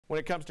When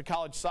it comes to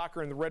college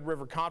soccer in the Red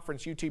River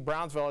Conference,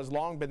 UT-Brownsville has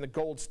long been the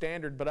gold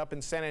standard, but up in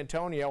San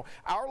Antonio,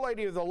 Our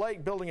Lady of the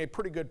Lake building a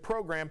pretty good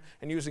program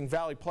and using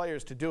Valley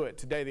players to do it.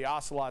 Today, the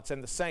Ocelots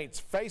and the Saints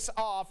face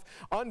off.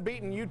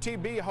 Unbeaten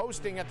UTB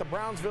hosting at the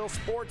Brownsville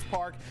Sports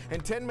Park,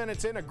 and 10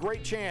 minutes in, a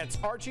great chance.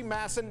 Archie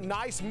Masson,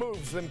 nice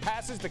moves, then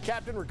passes to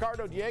captain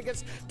Ricardo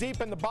Dieguez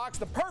deep in the box.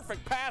 The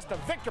perfect pass to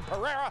Victor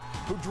Pereira,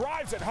 who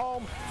drives it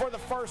home for the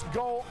first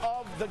goal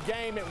of the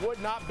game. It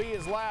would not be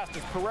his last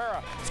as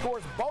Pereira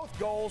scores both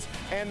goals,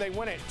 and they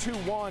win it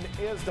 2-1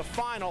 is the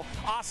final.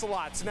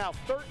 Ocelots now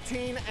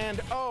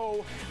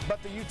 13-0,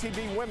 but the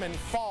UTB women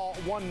fall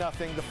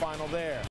 1-0 the final there.